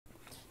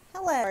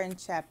Hello, we're in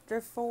Chapter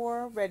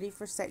 4, ready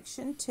for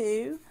Section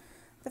 2.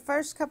 The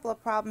first couple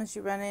of problems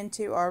you run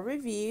into are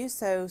review,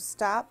 so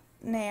stop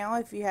now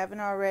if you haven't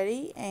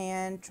already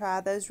and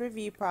try those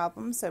review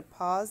problems. So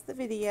pause the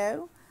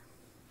video.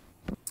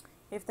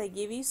 If they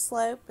give you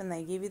slope and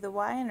they give you the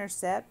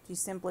y-intercept, you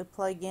simply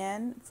plug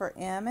in for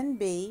m and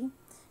b.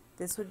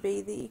 This would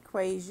be the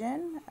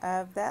equation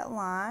of that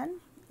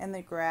line, and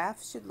the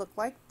graph should look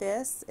like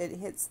this. It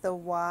hits the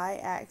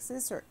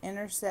y-axis or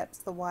intercepts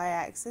the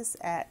y-axis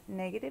at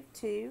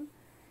 -2,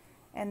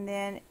 and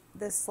then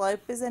the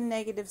slope is a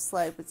negative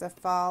slope. It's a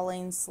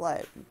falling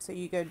slope. So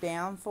you go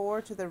down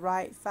 4 to the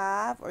right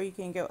 5, or you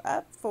can go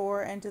up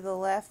 4 and to the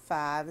left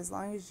 5 as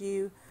long as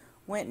you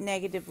went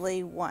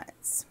negatively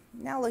once.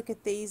 Now look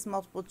at these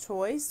multiple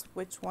choice.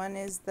 Which one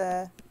is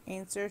the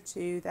answer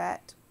to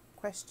that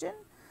question?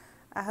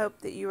 I hope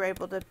that you were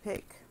able to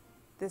pick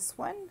this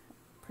one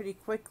pretty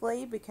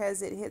quickly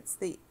because it hits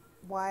the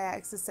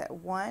y-axis at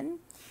 1.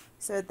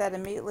 So that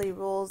immediately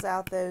rules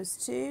out those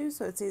two.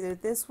 So it's either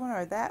this one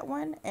or that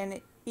one.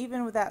 And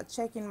even without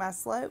checking my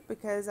slope,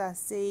 because I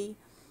see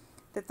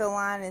that the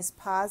line is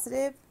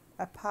positive,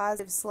 a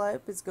positive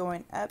slope is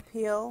going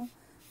uphill.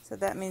 So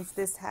that means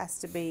this has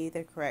to be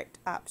the correct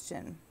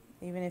option,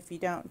 even if you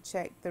don't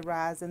check the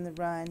rise and the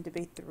run to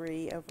be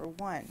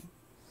 3/1.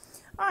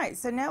 Alright,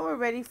 so now we're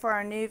ready for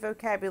our new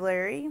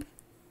vocabulary.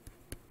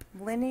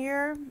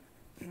 Linear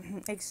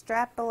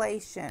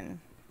extrapolation.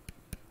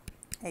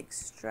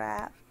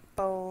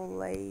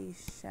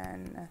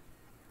 Extrapolation.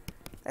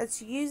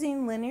 That's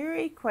using linear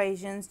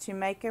equations to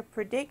make a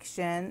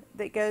prediction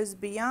that goes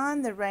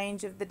beyond the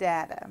range of the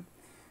data.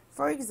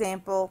 For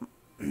example,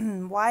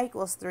 y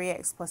equals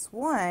 3x plus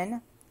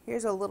 1.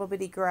 Here's a little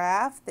bitty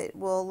graph that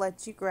will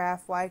let you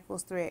graph y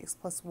equals 3x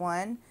plus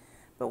 1.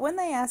 But when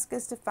they ask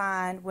us to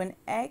find when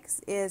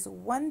x is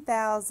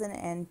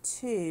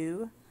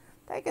 1002,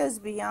 that goes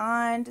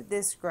beyond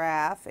this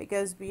graph. It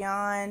goes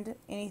beyond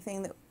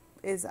anything that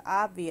is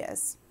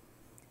obvious.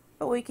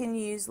 But we can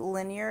use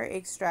linear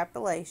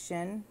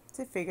extrapolation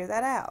to figure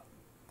that out.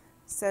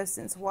 So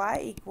since y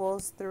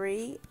equals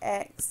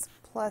 3x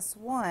plus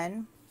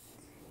 1,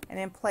 and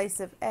in place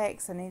of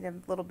x, I need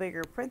a little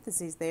bigger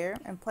parentheses there,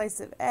 in place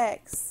of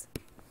x,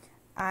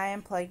 I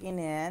am plugging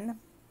in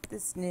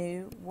this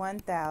new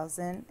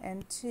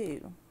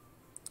 1002.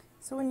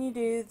 So when you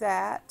do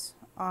that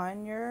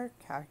on your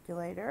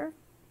calculator,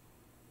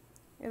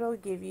 it'll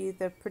give you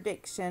the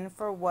prediction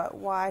for what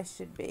y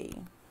should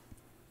be.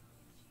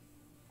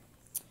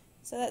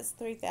 So that's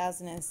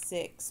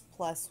 3006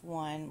 plus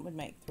 1 would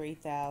make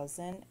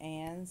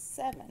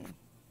 3007.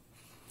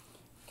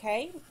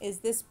 Okay, is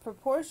this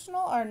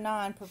proportional or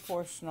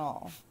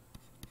non-proportional?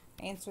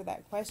 Answer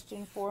that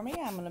question for me.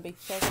 I'm going to be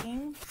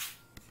checking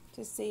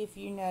to see if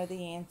you know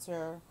the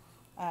answer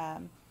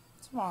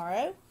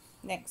tomorrow.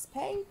 Next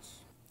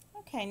page.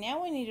 Okay, now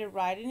we need to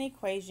write an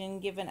equation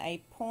given a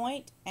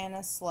point and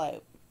a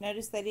slope.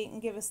 Notice they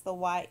didn't give us the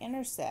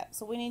y-intercept,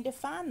 so we need to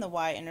find the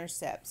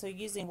y-intercept. So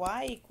using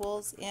y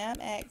equals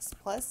mx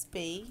plus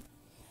b,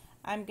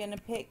 I'm going to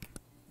pick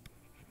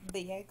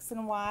the x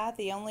and y,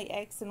 the only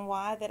x and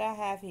y that I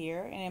have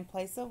here, and in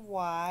place of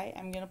y,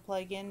 I'm going to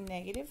plug in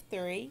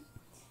 -3.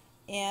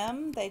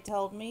 M, they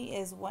told me,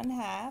 is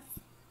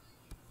 1/2,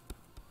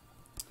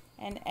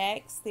 and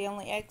x, the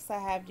only x I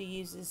have to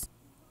use is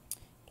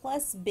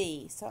plus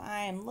b. So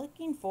I am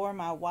looking for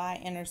my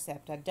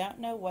y-intercept. I don't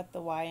know what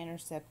the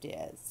y-intercept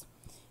is.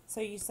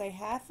 So you say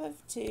 1/2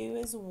 of 2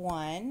 is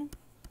 1.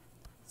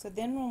 So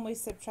then when we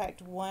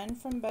subtract 1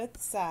 from both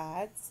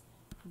sides,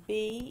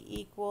 b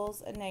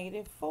equals a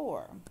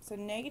 -4. So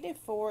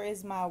 -4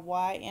 is my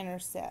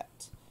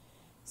y-intercept.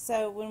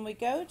 So when we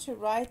go to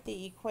write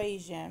the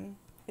equation,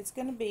 it's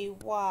going to be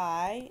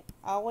y,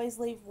 always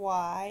leave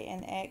y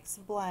and x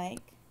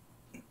blank.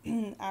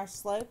 Our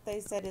slope, they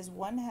said, is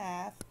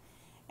 1/2,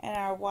 and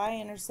our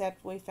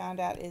y-intercept we found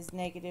out is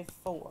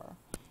 -4.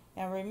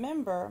 Now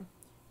remember,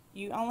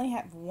 you only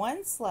have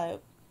one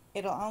slope.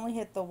 It'll only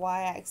hit the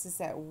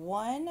y-axis at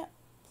one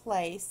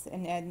place,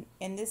 and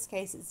in this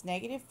case it's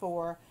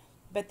 -4,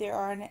 but there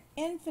are an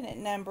infinite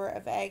number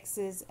of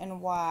x's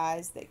and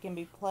y's that can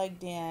be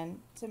plugged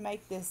in to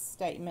make this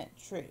statement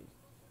true.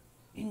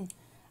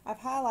 I've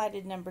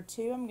highlighted number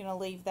 2. I'm going to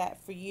leave that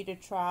for you to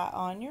try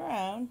on your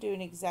own, doing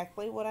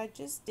exactly what I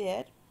just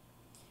did.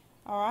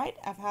 Alright,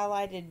 I've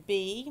highlighted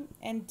B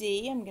and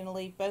D. I'm going to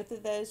leave both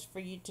of those for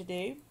you to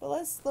do, but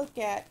let's look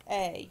at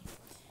A.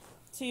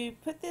 To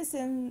put this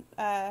in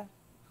the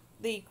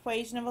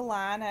equation of a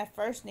line, I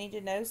first need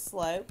to know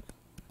slope.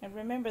 And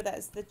remember,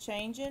 that's the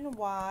change in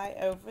y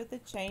over the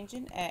change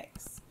in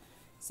x.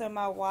 So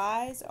my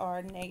y's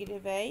are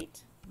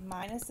 -8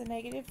 minus a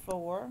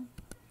 -4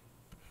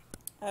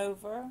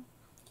 over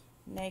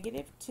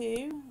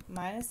 -2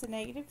 minus a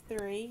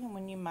 -3. And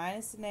when you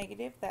minus a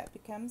negative, that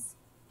becomes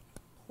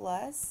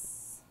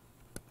plus.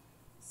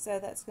 So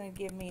that's going to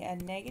give me a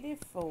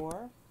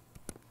 -4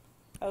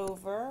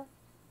 over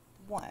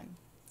 1.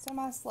 So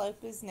my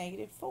slope is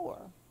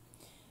 -4.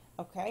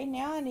 Okay,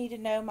 now I need to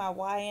know my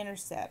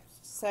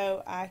y-intercept.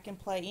 So I can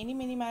play eeny,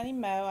 meeny, miny,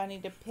 mo. I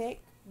need to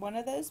pick one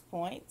of those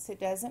points. It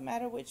doesn't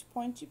matter which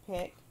point you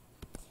pick.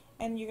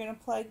 And you're going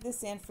to plug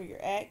this in for your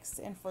x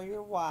and for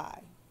your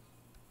y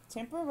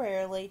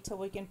temporarily till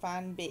we can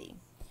find b.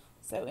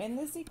 So in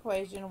this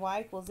equation,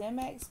 y equals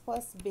mx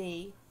plus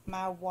b.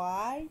 My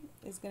y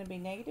is going to be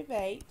negative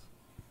 8.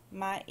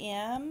 My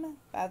m,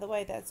 by the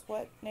way, that's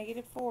what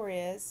negative 4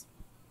 is.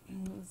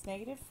 It's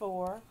negative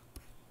 4.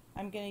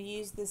 I'm going to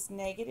use this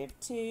negative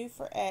 2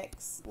 for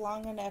x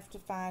long enough to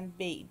find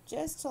b,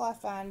 just till I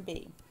find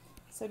b.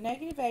 So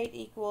negative 8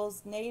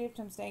 equals negative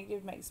times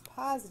negative makes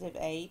positive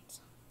 8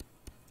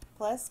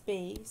 plus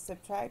b.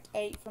 Subtract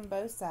 8 from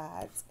both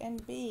sides,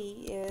 and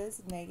b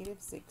is negative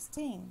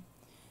 16.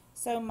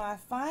 So my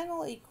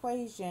final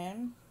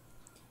equation,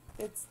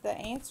 it's the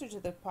answer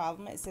to the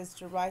problem. It says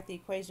to write the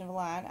equation of a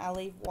line. I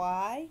leave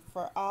y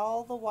for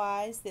all the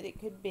y's that it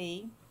could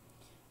be.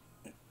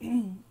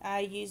 I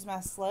use my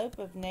slope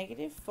of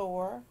negative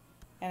 4,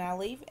 and I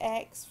leave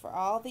x for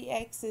all the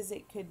x's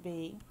it could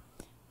be,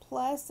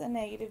 plus a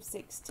negative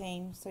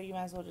 16, so you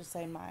might as well just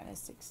say minus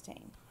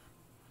 16.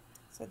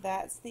 So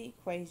that's the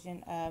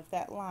equation of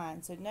that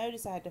line. So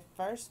notice I had to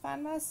first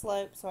find my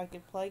slope so I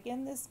could plug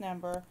in this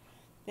number.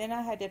 Then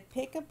I had to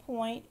pick a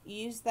point,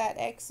 use that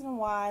x and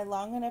y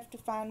long enough to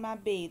find my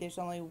b. There's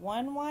only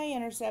one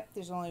y-intercept,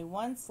 there's only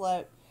one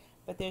slope,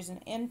 but there's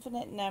an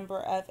infinite number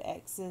of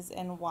x's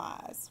and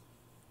y's.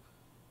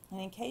 And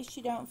in case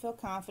you don't feel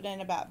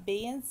confident about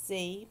B and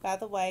C, by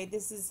the way,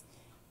 this is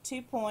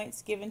 2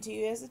 points given to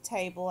you as a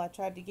table. I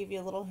tried to give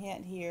you a little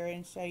hint here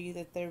and show you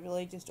that they're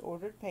really just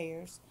ordered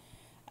pairs.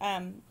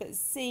 But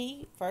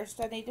C, first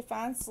I need to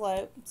find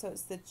slope, so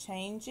it's the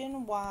change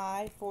in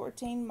y,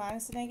 14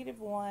 minus a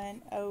negative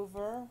 1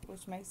 over,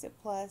 which makes it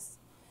plus,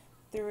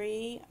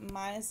 3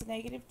 minus a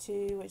negative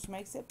 2, which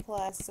makes it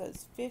plus, so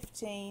it's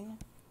 15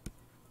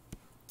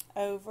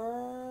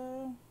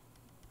 over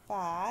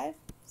 5.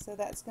 So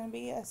that's going to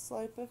be a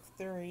slope of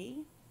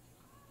 3.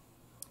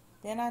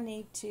 Then I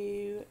need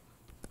to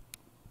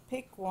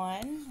pick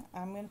one.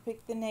 I'm going to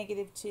pick the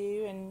negative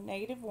 2 and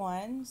negative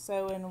 1.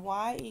 So in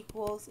y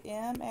equals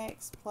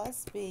mx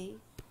plus b,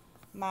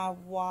 my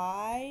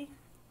y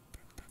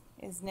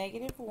is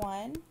negative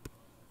 1.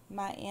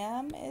 My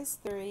m is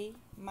 3.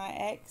 My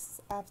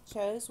x I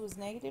chose was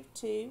negative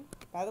 2.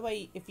 By the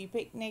way, if you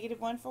pick negative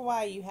 1 for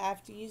y, you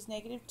have to use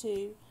negative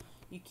 2.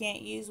 You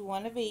can't use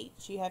one of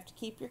each. You have to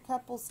keep your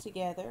couples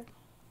together.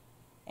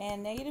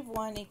 And negative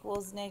 1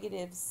 equals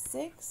negative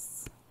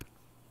 6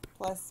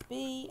 plus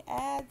b.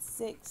 Add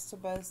 6 to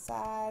both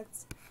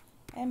sides.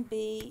 And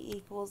b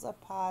equals a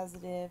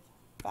positive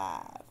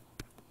 5.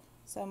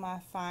 So my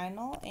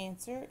final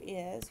answer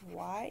is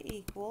y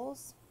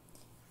equals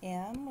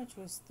m, which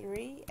was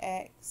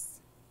 3x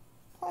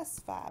plus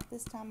 5.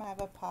 This time I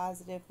have a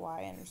positive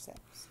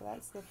y-intercept. So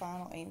that's the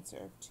final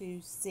answer to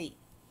C.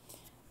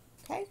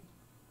 Okay?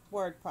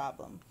 Word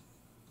problem.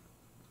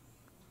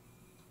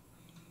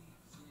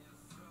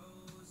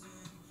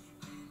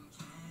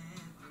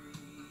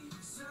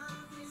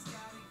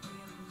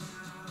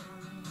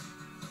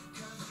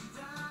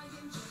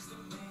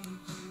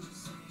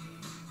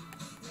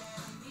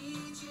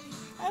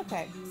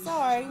 Okay,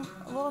 sorry,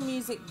 a little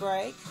music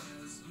break.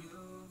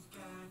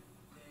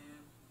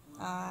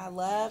 I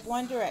love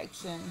One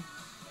Direction.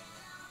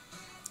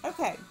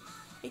 Okay,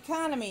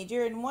 economy.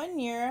 During 1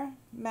 year,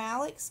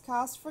 Malik's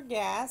cost for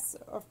gas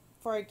or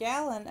for a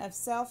gallon of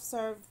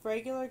self-serve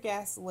regular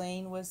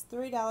gasoline was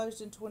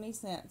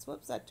 $3.20.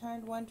 Whoops, I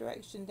turned One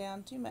Direction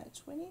down too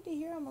much. We need to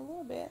hear them a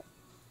little bit.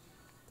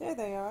 There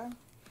they are.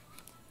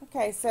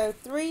 Okay, so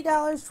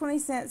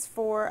 $3.20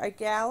 for a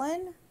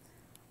gallon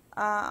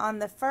on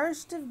the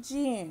 1st of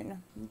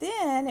June.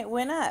 Then it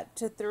went up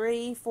to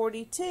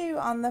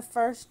 $3.42 on the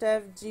 1st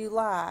of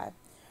July.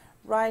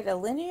 Write a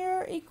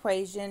linear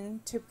equation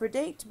to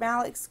predict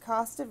Malik's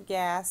cost of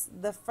gas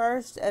the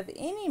 1st of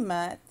any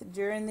month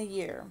during the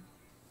year,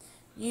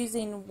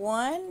 using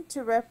 1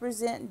 to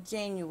represent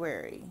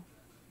January.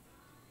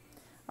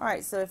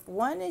 Alright, so if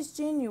 1 is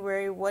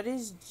January, what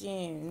is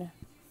June?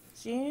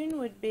 June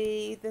would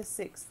be the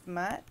 6th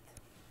month.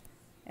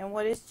 And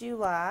what is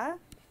July?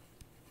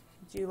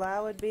 July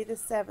would be the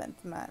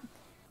 7th month.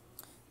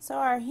 So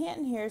our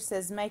hint here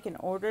says make an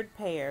ordered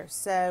pair.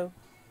 So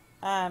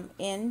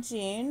in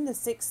June, the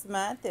 6th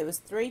month, it was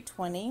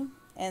 $3.20.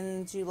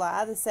 In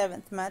July, the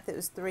 7th month, it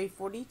was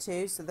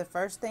 $3.42. So the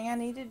first thing I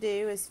need to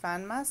do is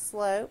find my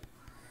slope,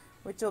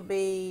 which will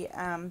be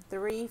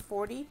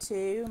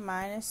 $3.42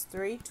 minus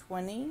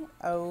 $3.20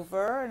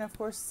 over, and of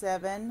course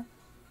 7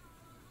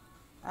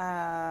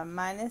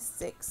 minus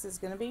 6 is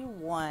going to be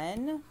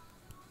 1.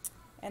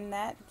 And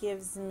that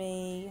gives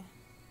me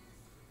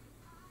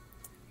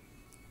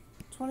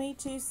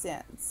 22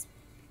 cents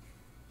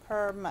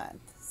per month.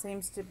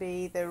 Seems to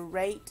be the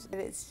rate that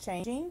it's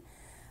changing.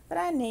 But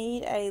I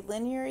need a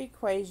linear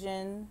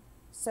equation.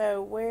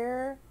 So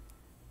where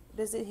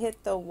does it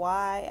hit the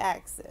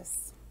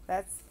y-axis?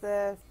 That's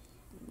the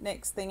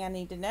next thing I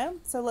need to know.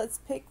 So let's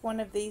pick one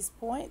of these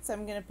points.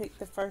 I'm going to pick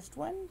the first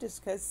one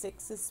just because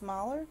 6 is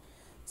smaller.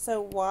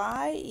 So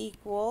y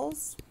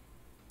equals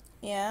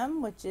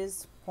m, which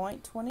is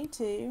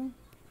 0.22,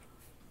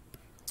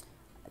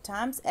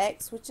 times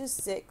x, which is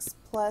 6,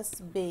 plus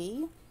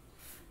b.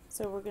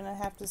 So we're going to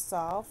have to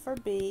solve for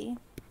b.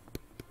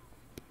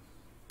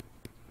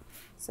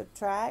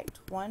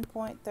 Subtract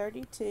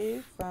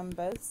 1.32 from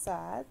both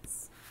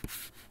sides.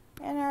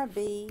 And our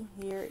b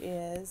here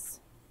is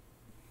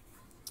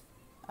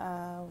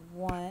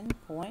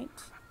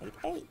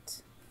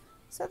 1.88.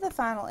 So the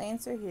final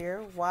answer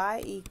here,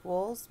 y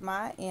equals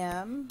my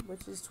m,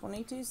 which is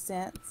 22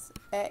 cents,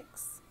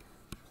 x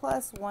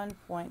plus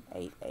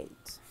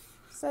 1.88.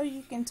 So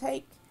you can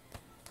take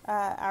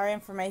our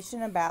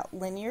information about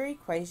linear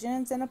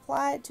equations and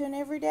apply it to an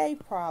everyday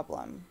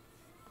problem.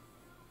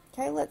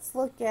 Okay, let's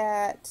look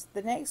at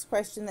the next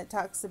question that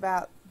talks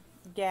about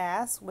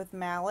gas with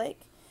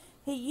Malik.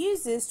 He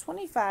uses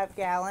 25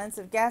 gallons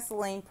of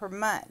gasoline per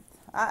month.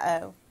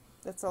 Uh-oh,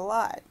 that's a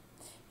lot.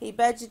 He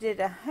budgeted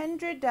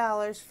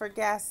 $100 for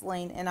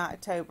gasoline in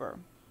October.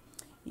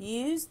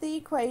 Use the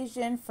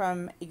equation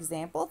from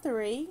example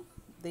 3.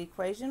 The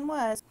equation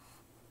was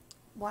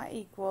y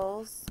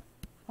equals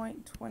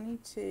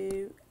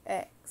 0.22x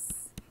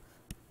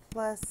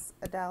plus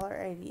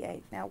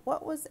 $1.88. Now,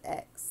 what was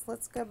x?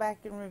 Let's go back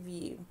and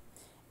review.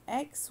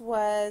 X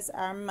was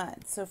our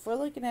month. So if we're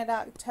looking at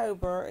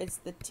October, it's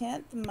the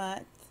 10th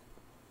month,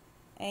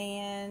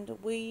 and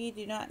we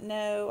do not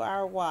know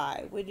our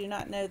y. We do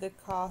not know the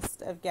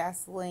cost of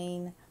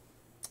gasoline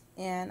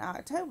in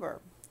October.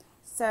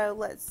 So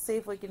let's see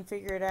if we can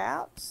figure it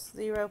out.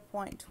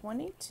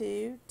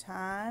 0.22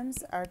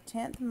 times our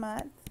 10th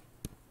month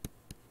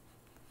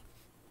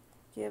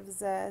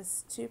gives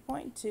us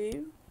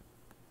 2.2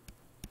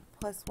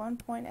 plus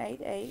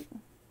 1.88.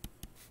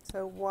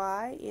 So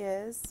y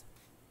is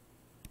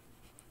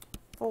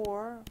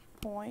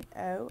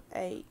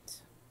 4.08.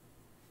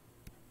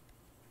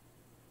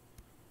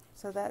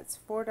 So that's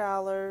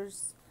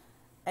 $4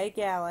 a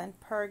gallon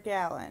per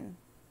gallon.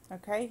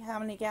 Okay, how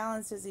many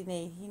gallons does he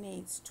need? He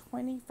needs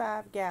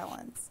 25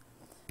 gallons.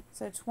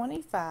 So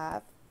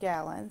 25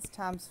 gallons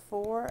times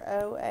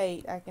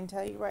 408, I can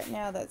tell you right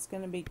now that's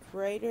going to be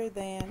greater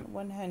than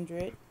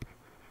 100.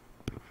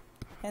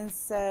 And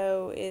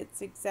so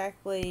it's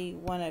exactly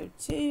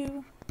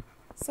 102.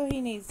 So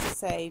he needs to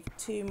save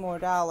 $2 more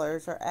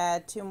or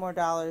add $2 more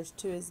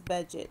to his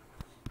budget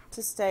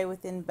to stay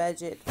within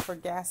budget for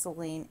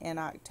gasoline in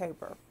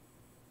October.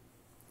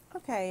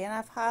 Okay, and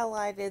I've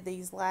highlighted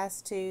these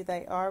last two.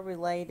 They are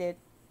related.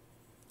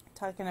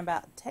 Talking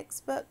about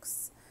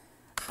textbooks.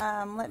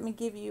 Let me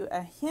give you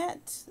a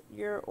hint.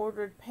 Your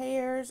ordered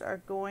pairs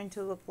are going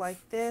to look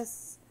like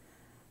this.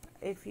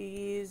 If you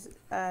use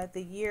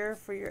the year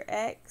for your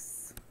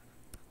X,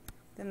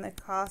 then the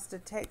cost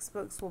of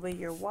textbooks will be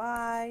your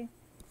Y.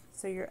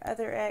 So your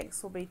other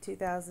X will be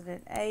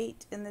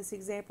 2008 in this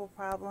example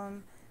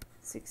problem.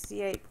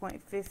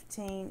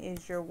 68.15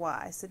 is your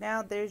Y. So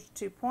now there's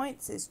 2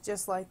 points. It's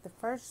just like the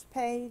first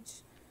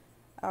page,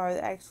 or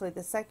actually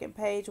the second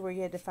page where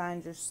you had to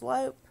find your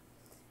slope.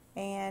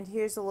 And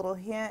here's a little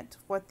hint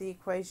what the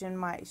equation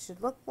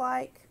should look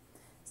like.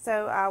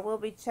 So I will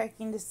be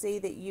checking to see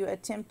that you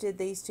attempted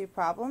these 2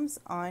 problems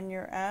on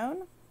your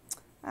own.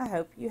 I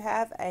hope you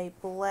have a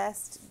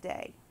blessed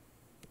day.